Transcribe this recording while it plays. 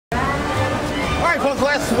Alright folks,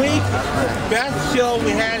 last week, best show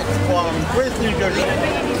we had from Princeton, New Jersey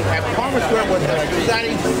at Palmer Square was an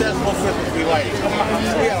exciting, successful Christmas tree lighting.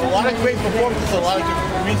 We had a lot of great performances, a lot of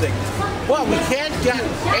good music. But we can't get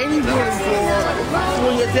any room for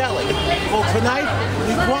Swingadelic. Well, tonight,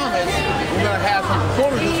 we promise we're going to have some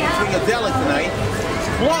performances from Swingadelic tonight.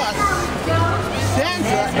 Plus,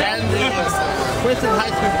 Santa and the Princeton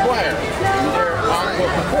High School Choir in their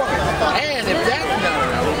encore performance. And if that's not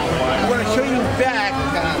enough, we're going to show you back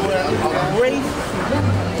with a great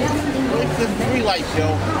Christmas tree light show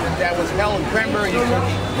that was held in Cranbury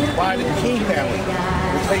NJ by the King family.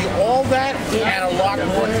 We'll tell you all that and a lot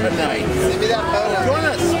more tonight. Join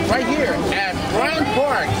us right here at Bryant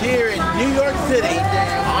Park here in New York City.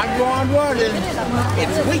 I'm Rondon.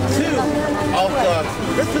 It's week 2 of the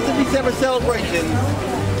Christmas and December celebrations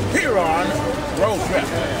here on Road Trip.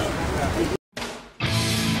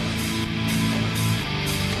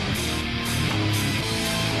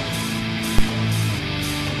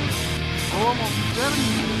 For almost 7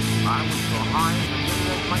 years, I was behind the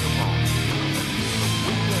internet microphone. The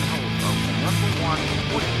weekend host of the #1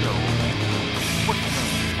 sports show, What's the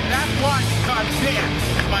Name? That's why it's called Dan,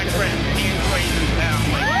 my friend, and crazy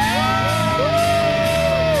family.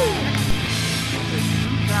 In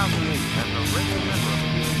 2008, as a regular member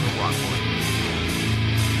of the Rock Boys.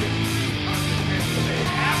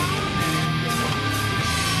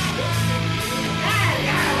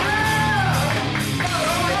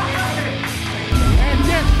 And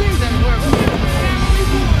this season, we're family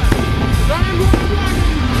born. I'm Rondon,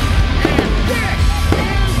 and this is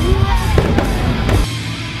Rondon.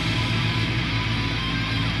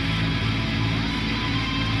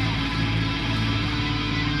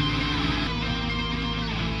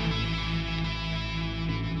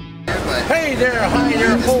 Hey there, hi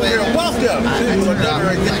there, ho there, welcome to another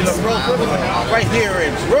edition of Road Trip right here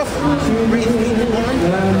in Brooklyn,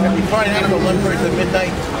 every Friday night from 11:30 to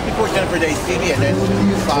midnight before Jennifer Day's TV and then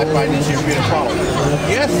 5 by this year for the following.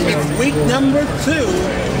 Yes, it's week number 2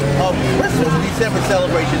 of Christmas and December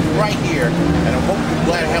celebrations right here, and I hope you're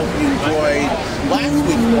glad to help you enjoy last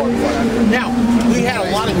week's part one. Now, we had a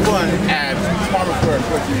lot of fun at Palmer Square in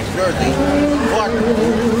Princeton, New Jersey, but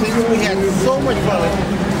since we had so much fun,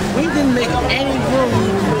 we didn't make any room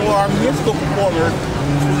for our musical performer,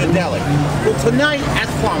 Swingadelic. Well, tonight,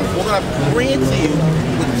 as promised, we're going to bring it to you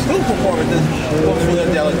with 2 performances from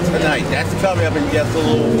Swingadelic tonight. That's coming up in just a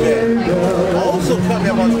little bit. Also coming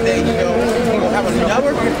up on today's show, we'll have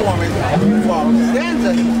another performance from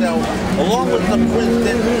Santa himself, along with the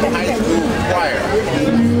Princeton High School Choir.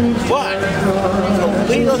 But, to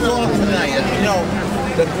lead us off tonight, as you know,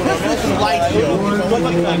 the Christmas light show is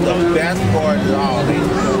always the best part of the holidays.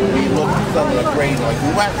 We look at some of the great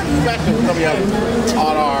specials coming up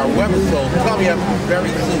on our webisode, coming up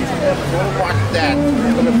very soon. So we'll watch that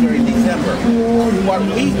coming up during December. But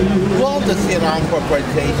we love to see an encore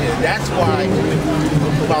presentation. That's why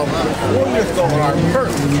about 4 years ago on our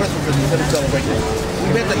first Christmas and December celebration,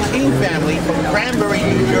 we met the King family from Cranbury,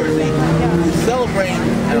 New Jersey, to celebrate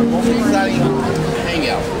at a most exciting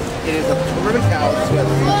hangout. It is a terrific house with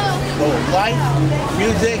both lights,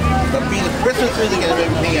 music, the beat of Christmas music, and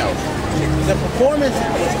everything else. The performance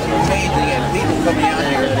is amazing, and people coming out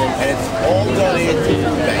here, and it's all donated to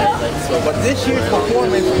the bank. But this year's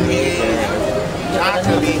performance is not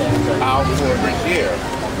going to be out for this year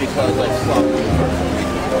because of some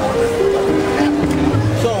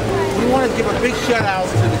So we want to give a big shout out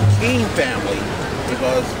to the King family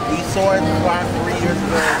because we saw it about 3 years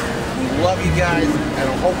ago. We love you guys, and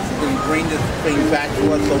I hope you can bring this thing back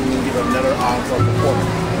to us so we can give another encore performance.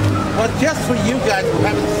 But just for you guys who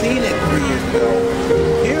haven't seen it 3 years ago,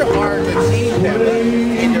 here are the King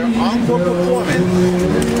family in their encore performance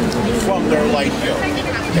from their light show.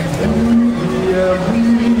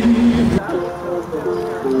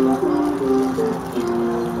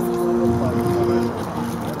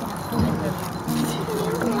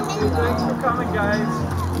 Thanks for coming, guys.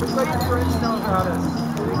 Just let your friends know about us.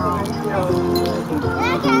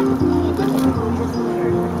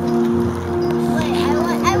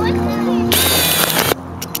 I want to.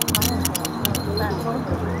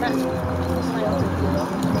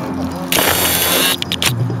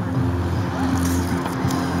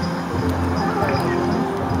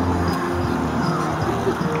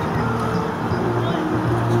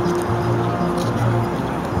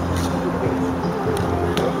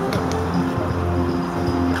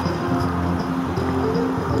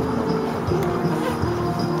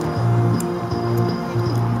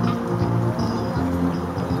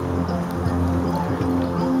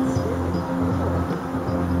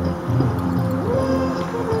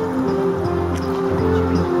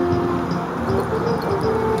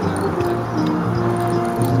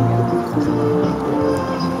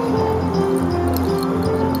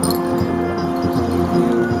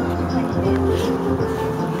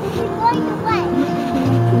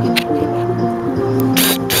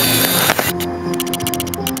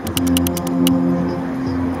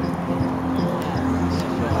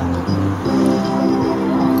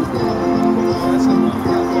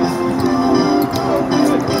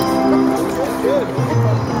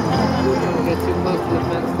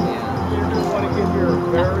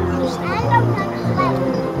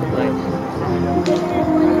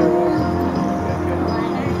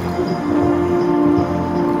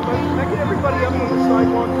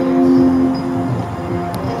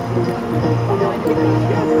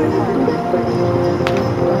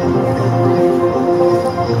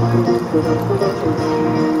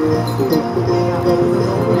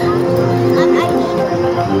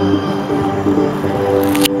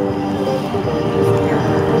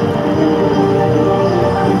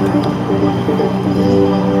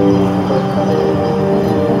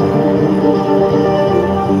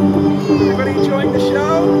 Everybody enjoying the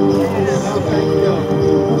show? Yes. Thank you.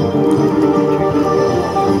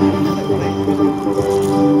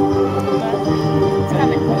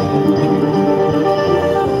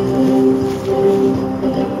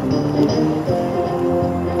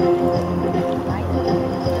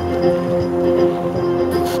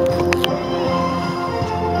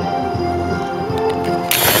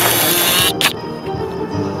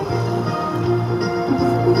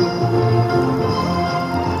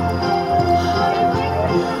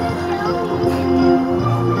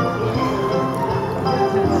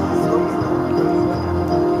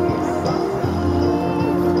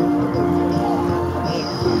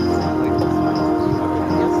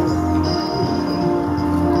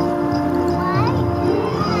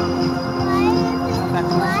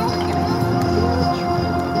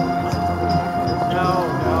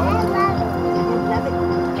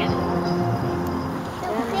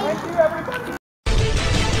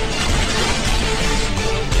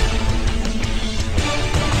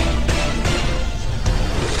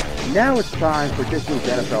 Now it's time for this week's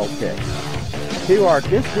NFL picks. Here are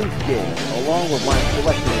this week's games, along with my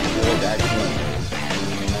selection for that game.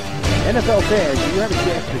 NFL fans, you have a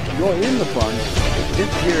chance to join in the fun with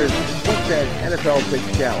this year's Swingadelic NFL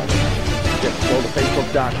Picks Challenge. Just go to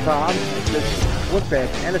Facebook.com and click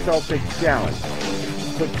Swingadelic NFL Picks Challenge.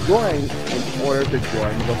 Click join in order to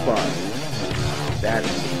join the fun. That's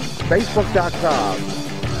Facebook.com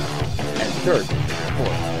and search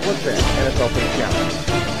for Swingadelic NFL Picks Challenge.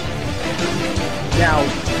 Now,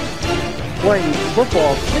 playing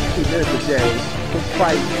football 60 minutes a day to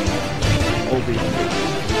fight obesity.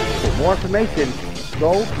 For more information,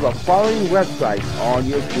 go to the following website on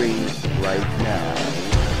your screen right now.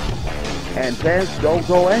 And fans, don't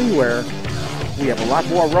go anywhere. We have a lot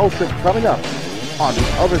more road trips coming up on the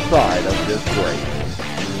other side of this break.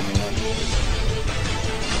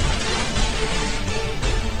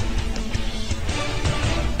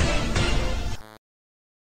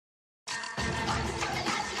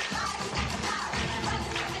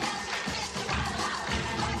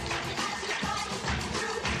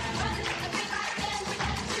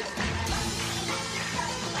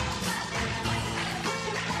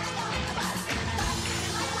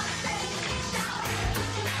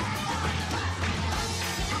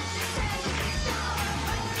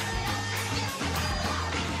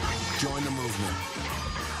 Join the movement.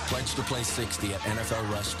 Pledge to play 60 at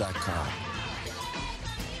NFLRush.com.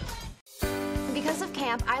 Because of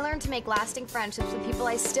camp, I learned to make lasting friendships with people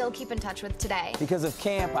I still keep in touch with today. Because of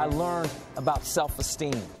camp, I learned about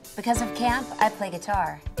self-esteem. Because of camp, I play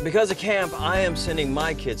guitar. Because of camp, I am sending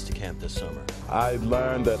my kids to camp this summer. I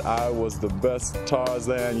learned that I was the best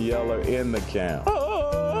Tarzan yeller in the camp.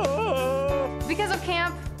 Because of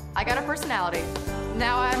camp, I got a personality.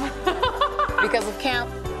 Now I'm... Because of camp,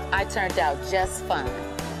 I turned out just fine.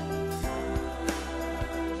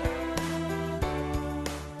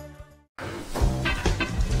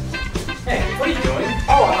 Hey, what are you doing?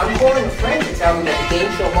 Oh, I'm calling a friend to tell me that the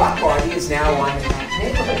game show block party is now on in that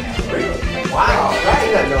neighborhood now. Really? Wow, right. I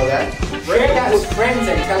didn't know that. Share that with friends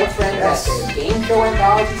and tell a friend that the game show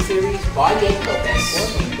anthology series by Game Show Fans, for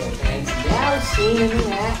Game Show Fans, now seen in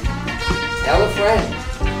Manhattan. Tell a friend.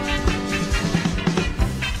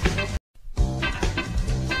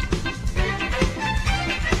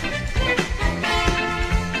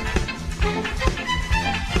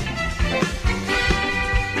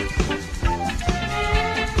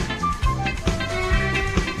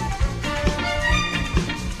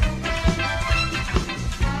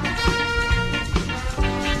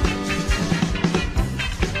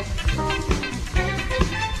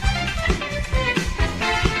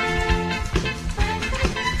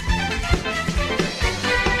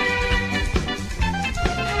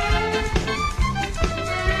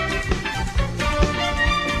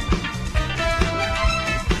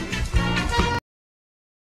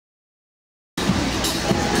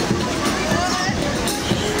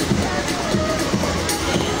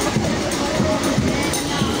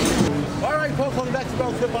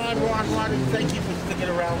 Rondon, thank you for sticking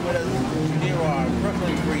around with us. Here are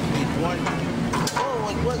Brooklyn 3-1. Oh,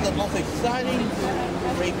 it was the most exciting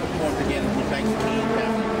great performance again for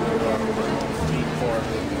Thanksgiving. For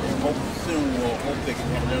hope soon, we'll hope they can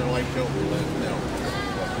have another live show to let us know.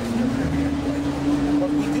 But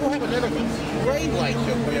we do have another got a great light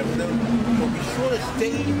show for you. So be sure to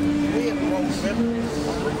stay with Rondon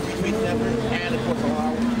between Network and, of course,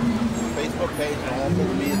 our Facebook page and all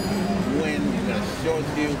social media when we're going to show it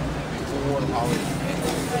to you before the holidays and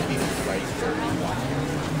keep it right there watching.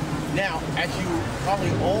 Now, as you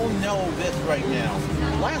probably all know this right now,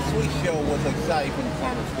 last week's show was exciting from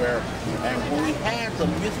Farmer Square, and when we had the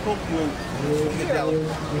musical group Swingadelic,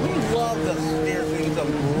 we love to steer through some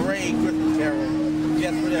great Christmas carols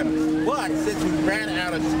just for them. But since we ran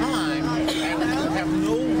out of time and we didn't have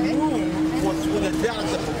no room for Swingadelic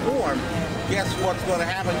to perform, guess what's going to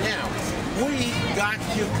happen now? We got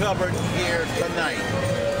you covered here tonight.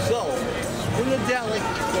 So, Swingadelic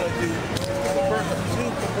is going to do the first of 2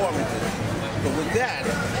 performances. So with that,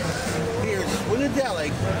 here's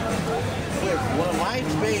Swingadelic with one of my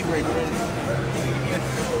favorites.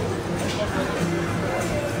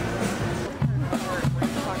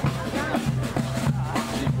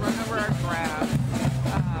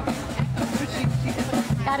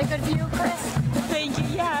 Got a good view, Chris? Thank you,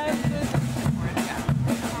 yes.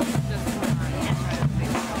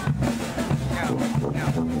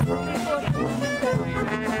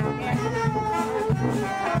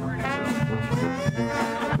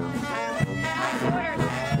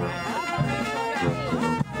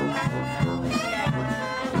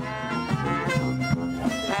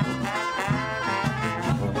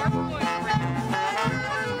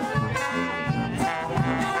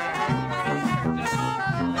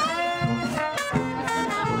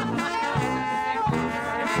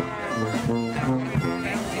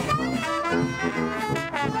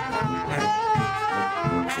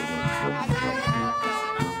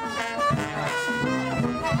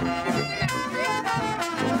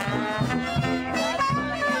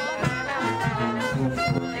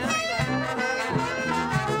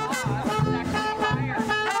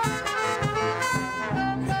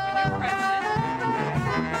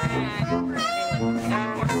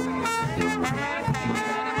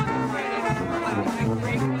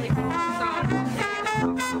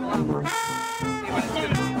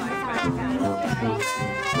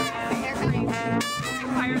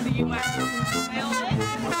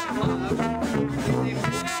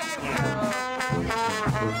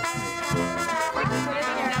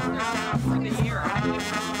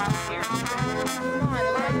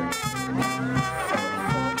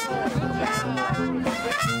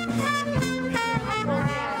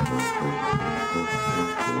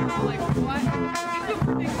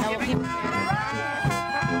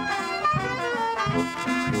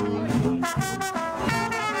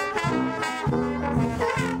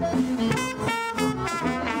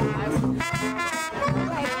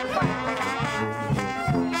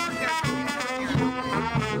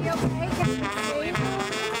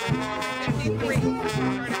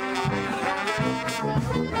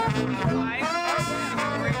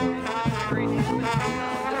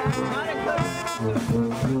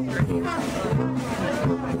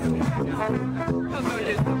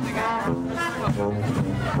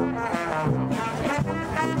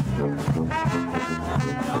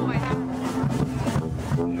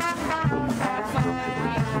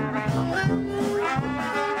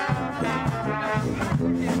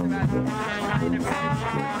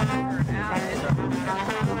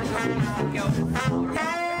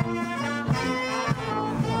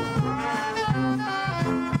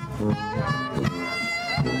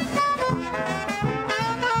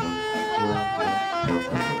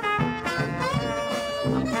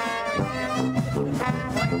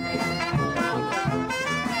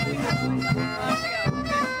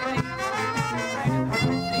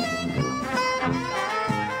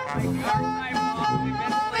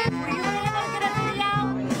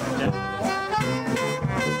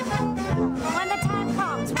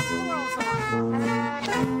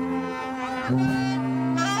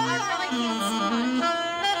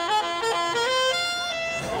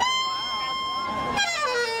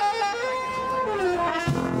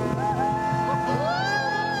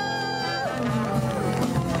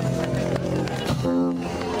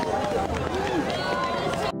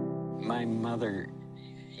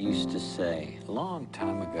 Used to say a long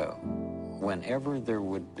time ago, whenever there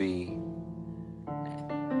would be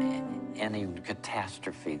any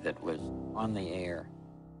catastrophe that was on the air,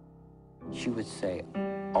 she would say,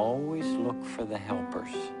 always look for the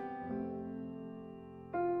helpers.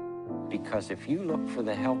 Because if you look for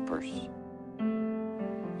the helpers,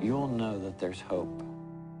 you'll know that there's hope.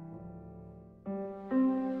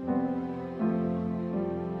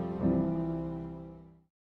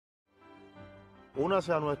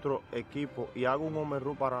 Únase a nuestro equipo y haga un home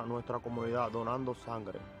run para nuestra comunidad donando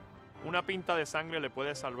sangre. Una pinta de sangre le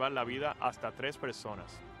puede salvar la vida hasta 3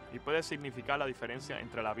 personas. y puede significar la diferencia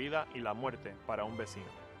entre la vida y la muerte para un vecino.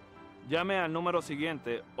 Llame al número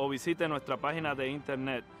siguiente o visite nuestra página de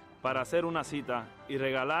internet para hacer una cita y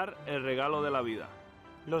regalar el regalo de la vida.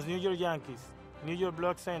 Los New York Yankees, New York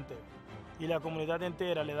Block Center y la comunidad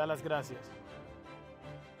entera le da las gracias.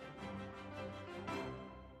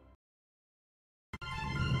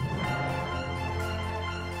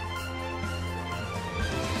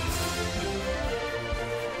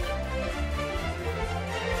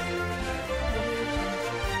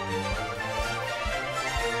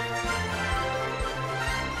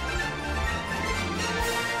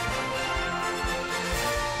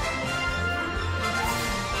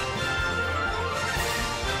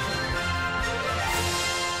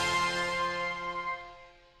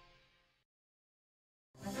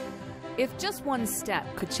 If just one step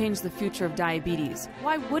could change the future of diabetes,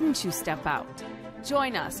 why wouldn't you step out?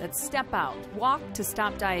 Join us at Step Out, Walk to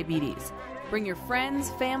Stop Diabetes. Bring your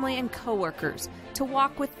friends, family, and coworkers to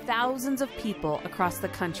walk with thousands of people across the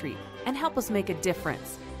country and help us make a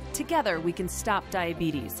difference. Together, we can stop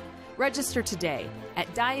diabetes. Register today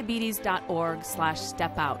at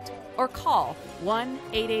diabetes.org/stepout or call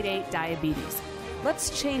 1-888-DIABETES.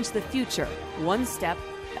 Let's change the future, one step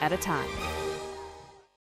at a time.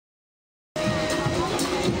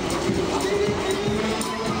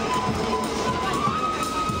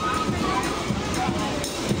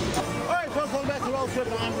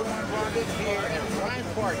 I'm Rondon here at Bryant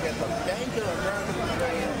Park at the Bank of America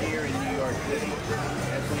here in New York City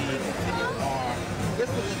as we continue our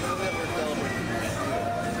Christmas and December celebration.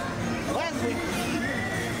 Last week we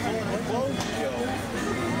saw the close show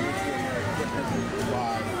Christmas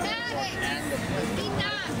Live and the Princeton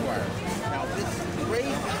High Shool Choir. Now this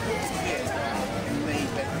great kid made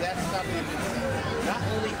that something not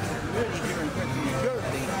only for the community here in Princeton, New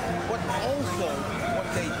Jersey, but also what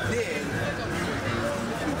they did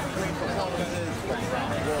performances around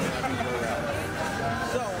the world and everywhere else.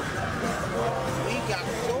 So, we got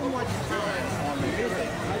so much time on the music,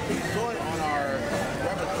 we saw it on our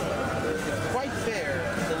website. It's quite fair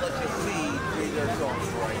to let you see three of their songs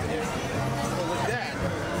right there. So with that,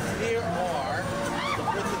 here are the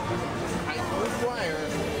Princeton High School Choir,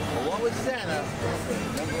 along with Santa,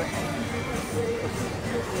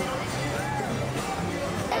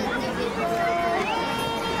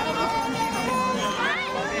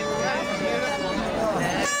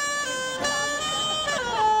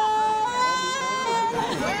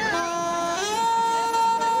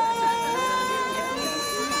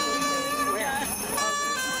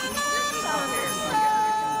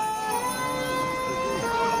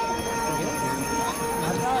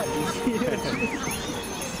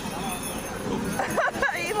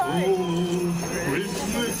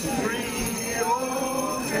 Christmas tree,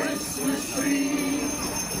 oh, Christmas tree.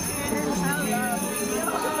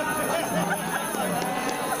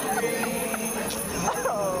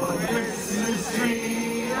 Christmas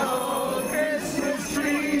tree, oh, Christmas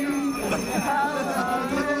tree. How the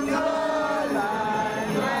light and tree.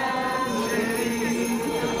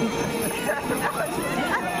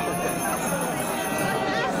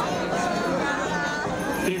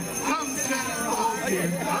 Here comes Santa Claus,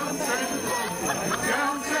 here comes Santa Claus,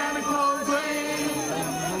 down Santa Claus Lane.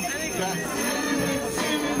 Got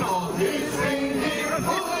singing all his reindeer,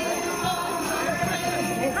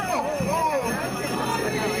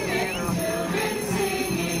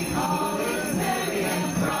 singing all his merry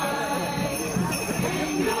and bright.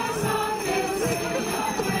 In your song they'll sing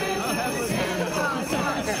your praise, Santa Claus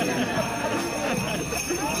comes.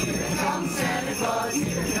 Here comes Santa Claus,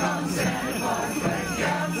 here comes Santa Claus, right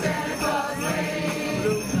down Santa Claus Lane.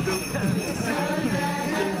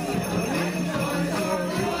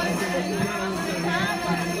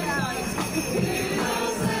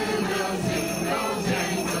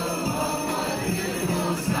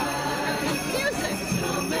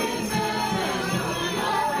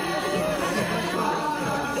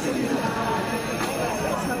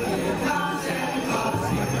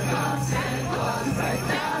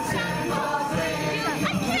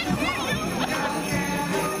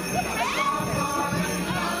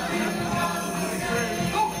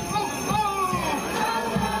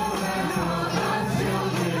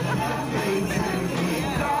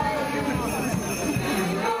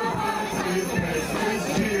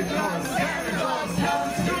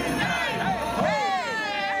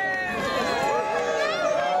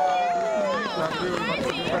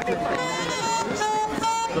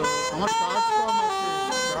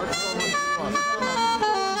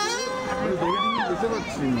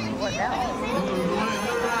 What now? The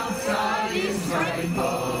weather outside is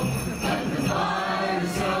frightful, and the fire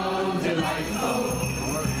is so delightful.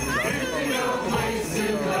 There's no place to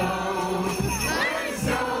go.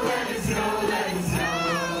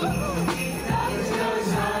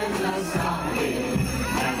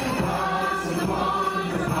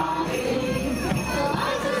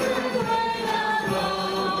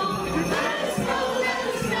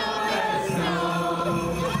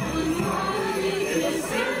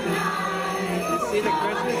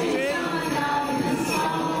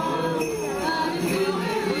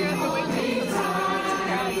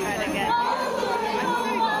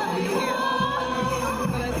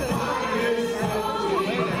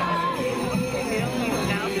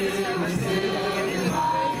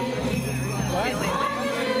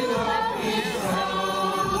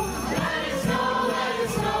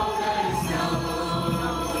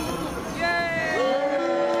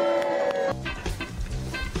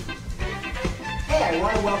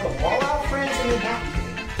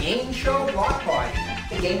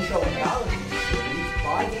 game show anthology series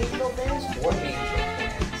by game show fans for game show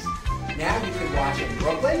fans. Now you can watch in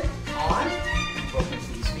Brooklyn on Brooklyn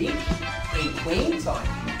Free Speech, in Queens on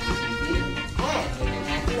TV, and in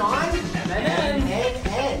Manhattan on MNN.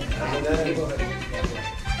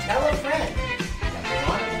 Tell a friend that we're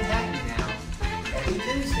on Manhattan now every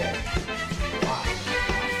Tuesday. Watch.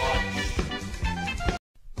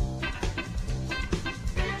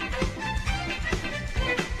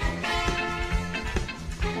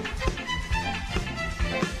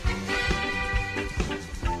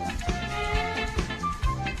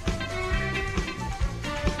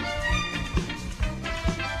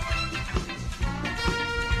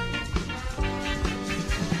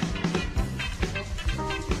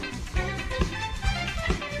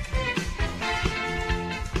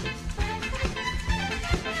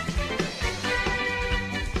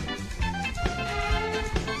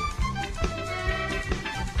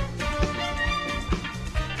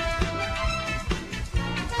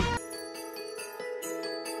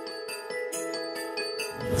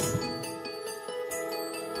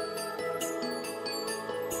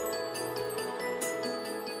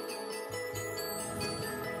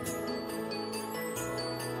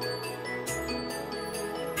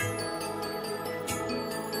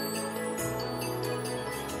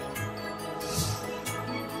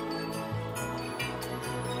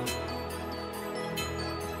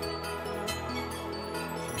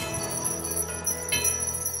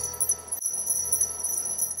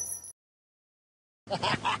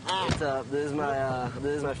 What's up? This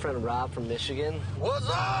is my friend Rob from Michigan. What's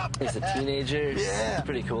up? He's a teenager. Yeah. It's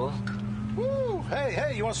pretty cool. Woo!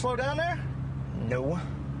 Hey, you want to slow down there? No.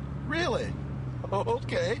 Really?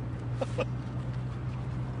 Okay.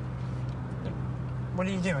 What are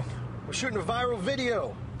you doing? We're shooting a viral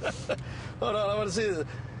video. Hold on, I want to see this.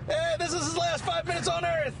 Hey, this is his last 5 minutes on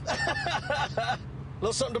Earth.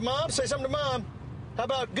 Little something to Mom? Say something to Mom. How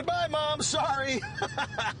about, goodbye, Mom, sorry.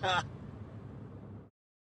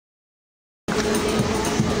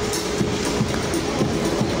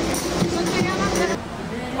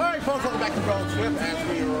 Alright folks, welcome back to Road Trip as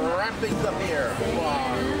we wrap things up here from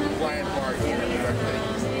Bryant Park here in New York City.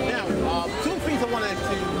 Now, two things I wanted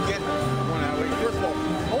to get one out of. First of all, I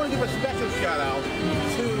want to give a special shout out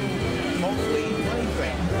to mostly money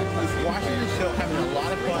fans who's watching the show, having a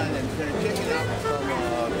lot of fun, and checking out some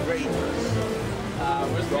great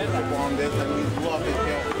road trip on this, and we love this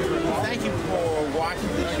show. Thank you for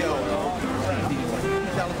watching the show.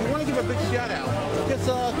 Now, if you want to give a big shout out, just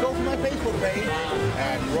go to my Facebook page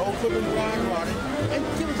at Road Trip and Rondon and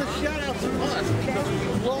give us a shout out to us because we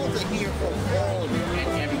love to hear from all of you and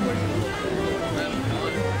everybody.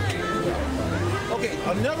 Okay,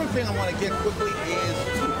 another thing I want to get quickly is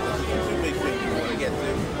two big things I want to get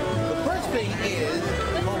to. The first thing is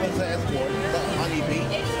Homeless Escort, the Honeybee.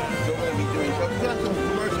 So we're going to be doing so. We've got some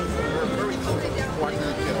commercials for her very soon for watching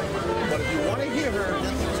the show. But if you want to hear her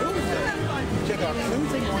this Tuesday, check out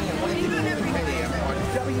Tuesday morning at 1 a.m. on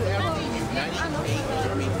WFDU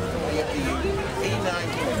 98.3 WFDU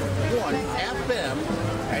 89.1 FM,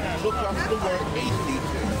 and you look up the word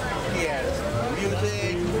HD2. She has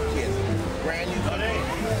music, she has brand new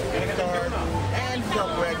guitars, and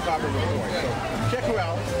some red carpet report. So check her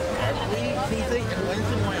out every Tuesday and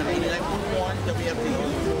Wednesday morning on 89.1 WFDU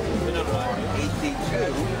HD2.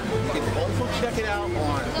 You can also check it out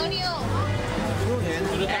on tune in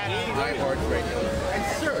at iHeartRadio and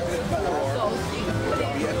search for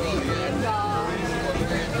WFDU.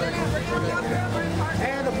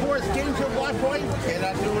 And of course, Game Show Block Party,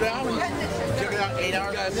 cannot do it out. Check it out 8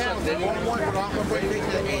 hours from now. They won't want to on break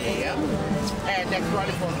at 8 a.m. And next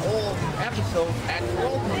Friday for an all episode at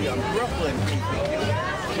 12 p.m. Brooklyn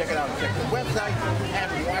TVQ. Check it out, check the website,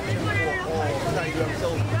 and watch them for all 30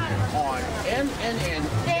 episodes on MNN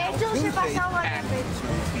Tuesdays at 2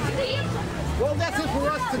 p.m. Well, that's it for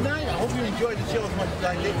us tonight. I hope you enjoyed the show as much as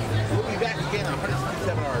I did. We'll be back again in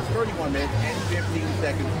 167 hours, 31 minutes, and 15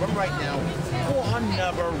 seconds from right now for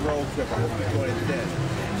another road trip. I hope you enjoyed it then.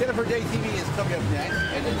 Jennifer Day TV is coming up next,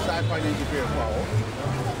 and then Sci-Fi Ninja Fear follows.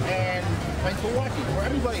 And thanks for watching. For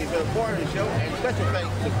everybody who's been a part of the show, and special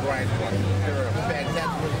thanks to Bryant Park. They're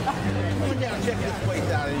fantastic. Come on down and check this place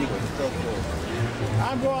out anyway. It's so cool.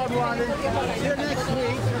 I'm Rondon. See you next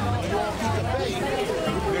week. You all keep the faith.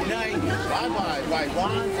 Good night. Bye-bye. Bye,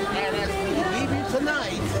 Ron. And as we leave you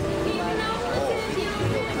tonight,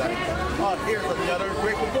 here's another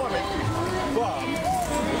great performance from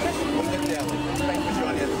Swingadelic. Thanks for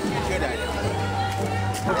joining us. Good night.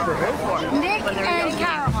 Nick and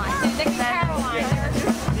Caroline. Nick and Caroline.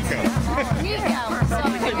 Nico.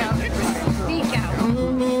 Nico.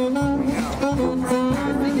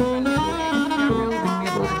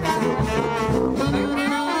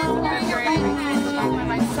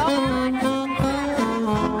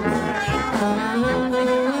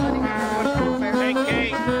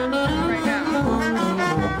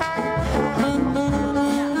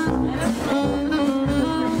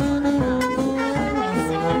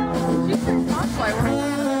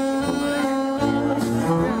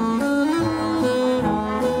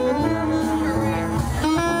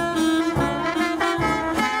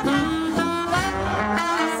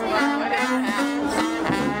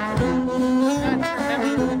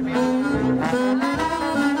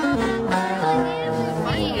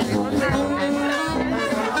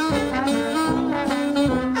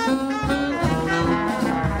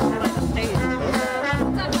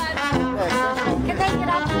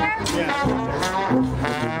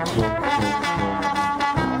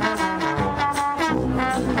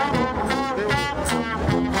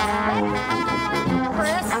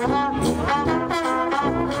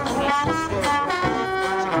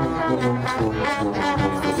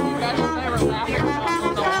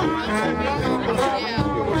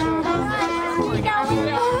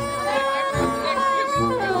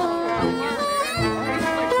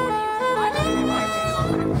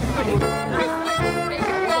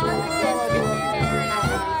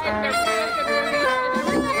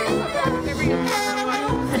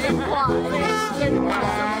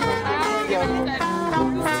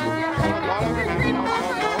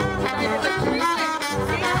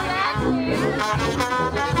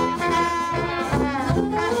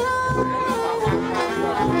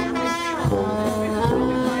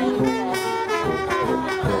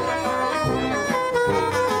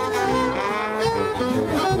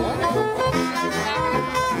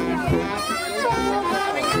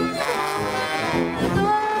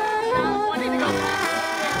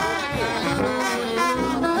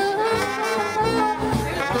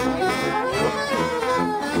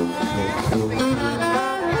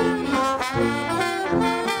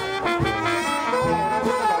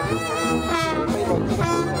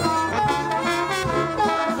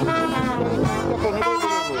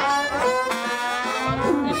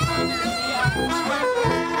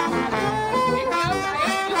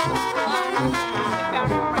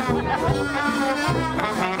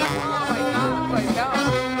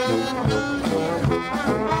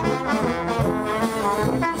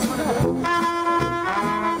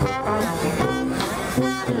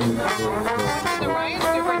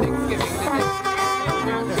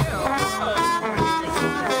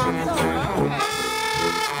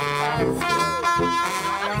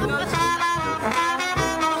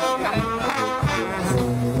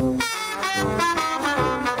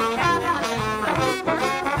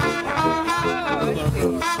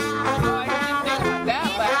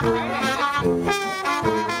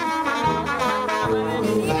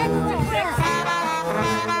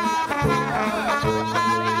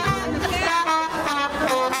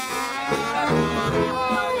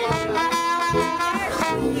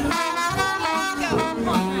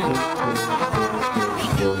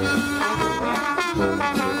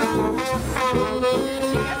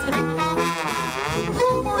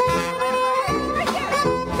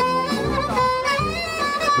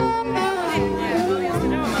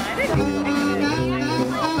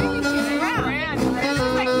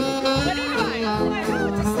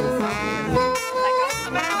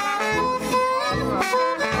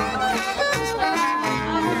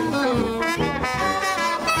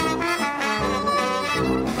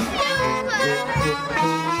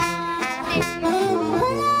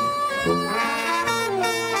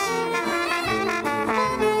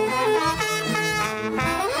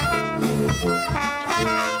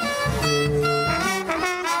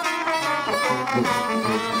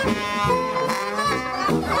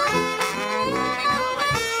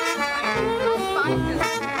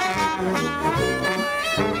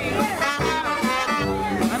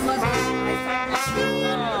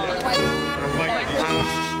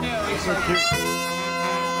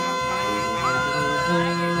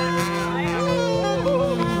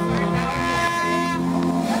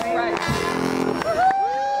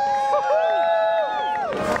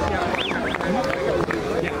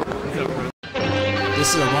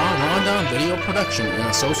 This is a Rondon video production in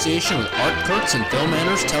association with Art Kurtz and Phil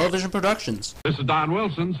Manners Television Productions. This is Don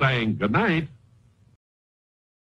Wilson saying good night.